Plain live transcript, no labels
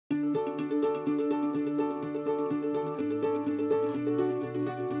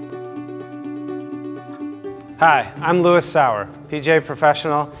Hi, I'm Louis Sauer, PGA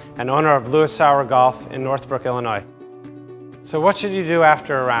professional and owner of Louis Sauer Golf in Northbrook, Illinois. So what should you do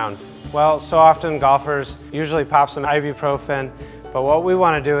after a round? Well, so often golfers usually pop some ibuprofen, but what we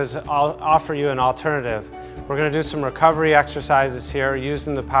want to do is offer you an alternative. We're going to do some recovery exercises here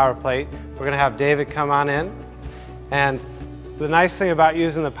using the power plate. We're going to have David come on in, and the nice thing about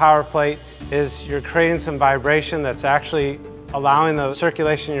using the power plate is you're creating some vibration that's actually allowing the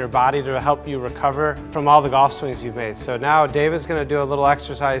circulation in your body to help you recover from all the golf swings you've made. So now David's going to do a little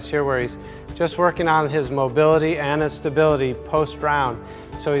exercise here where he's just working on his mobility and his stability post-round.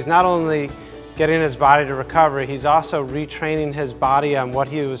 So he's not only getting his body to recover, he's also retraining his body on what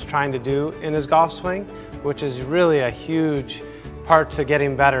he was trying to do in his golf swing, which is really a huge part to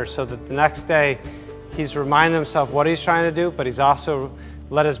getting better, so that the next day he's reminding himself what he's trying to do, but he's also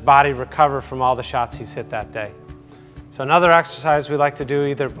let his body recover from all the shots he's hit that day. So another exercise we like to do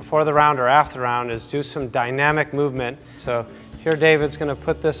either before the round or after the round is do some dynamic movement. So here David's going to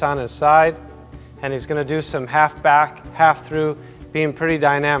put this on his side, and he's going to do some half back, half through, being pretty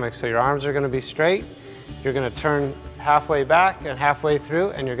dynamic. So your arms are going to be straight, you're going to turn halfway back and halfway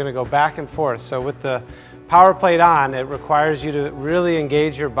through, and you're going to go back and forth. So with the power plate on, it requires you to really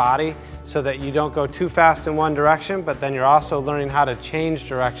engage your body so that you don't go too fast in one direction, but then you're also learning how to change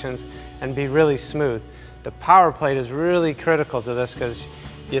directions and be really smooth. The power plate is really critical to this because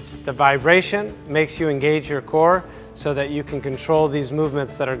the vibration makes you engage your core so that you can control these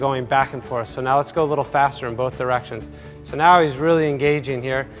movements that are going back and forth. So now let's go a little faster in both directions. So now he's really engaging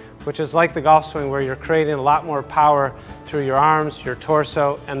here, which is like the golf swing where you're creating a lot more power through your arms, your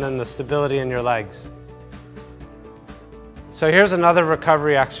torso, and then the stability in your legs. So here's another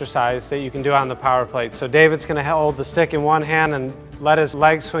recovery exercise that you can do on the power plate. So David's going to hold the stick in one hand and let his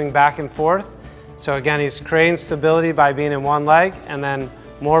leg swing back and forth. So again, he's creating stability by being in one leg, and then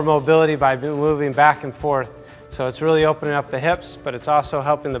more mobility by moving back and forth. So it's really opening up the hips, but it's also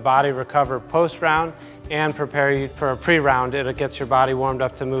helping the body recover post-round and prepare you for a pre-round. It gets your body warmed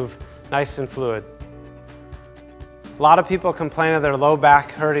up to move nice and fluid. A lot of people complain of their low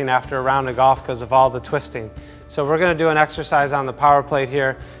back hurting after a round of golf because of all the twisting. So we're going to do an exercise on the power plate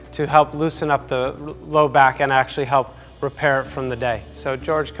here to help loosen up the low back and actually help repair it from the day. So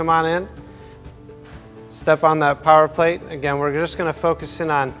George, come on in. Step on that power plate. Again, we're just going to focus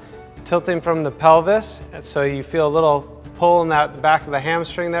in on tilting from the pelvis, so you feel a little pull in the back of the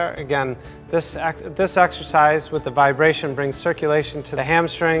hamstring there. Again, this exercise with the vibration brings circulation to the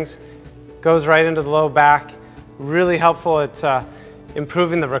hamstrings, goes right into the low back. Really helpful at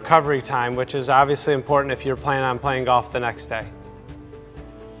improving the recovery time, which is obviously important if you're planning on playing golf the next day.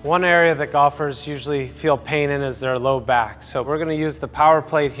 One area that golfers usually feel pain in is their low back. So we're going to use the power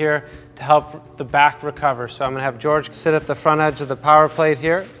plate here to help the back recover. So I'm going to have George sit at the front edge of the power plate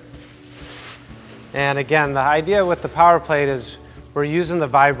here. And again, the idea with the power plate is we're using the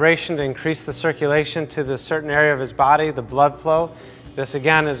vibration to increase the circulation to the certain area of his body, the blood flow. This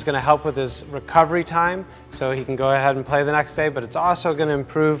again is going to help with his recovery time so he can go ahead and play the next day, but it's also going to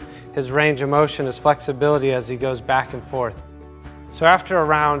improve his range of motion, his flexibility as he goes back and forth. So after a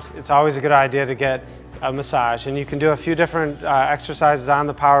round, it's always a good idea to get a massage, and you can do a few different exercises on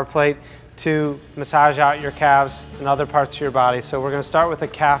the power plate to massage out your calves and other parts of your body. So we're going to start with a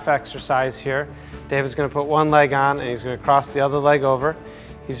calf exercise here. David's going to put one leg on and he's going to cross the other leg over.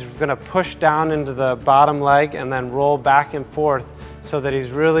 He's going to push down into the bottom leg and then roll back and forth so that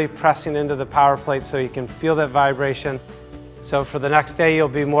he's really pressing into the power plate so you can feel that vibration. So for the next day, you'll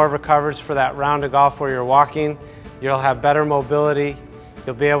be more recovered for that round of golf where you're walking. You'll have better mobility.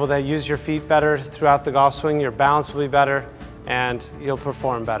 You'll be able to use your feet better throughout the golf swing. Your balance will be better and you'll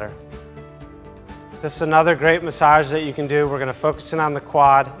perform better. This is another great massage that you can do. We're going to focus in on the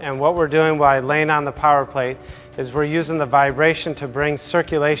quad, and what we're doing by laying on the power plate is we're using the vibration to bring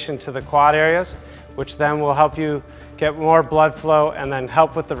circulation to the quad areas, which then will help you get more blood flow and then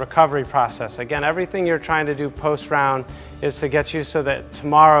help with the recovery process. Again, everything you're trying to do post-round is to get you so that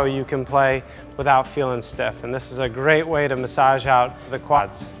tomorrow you can play without feeling stiff, and this is a great way to massage out the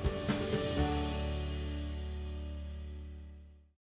quads.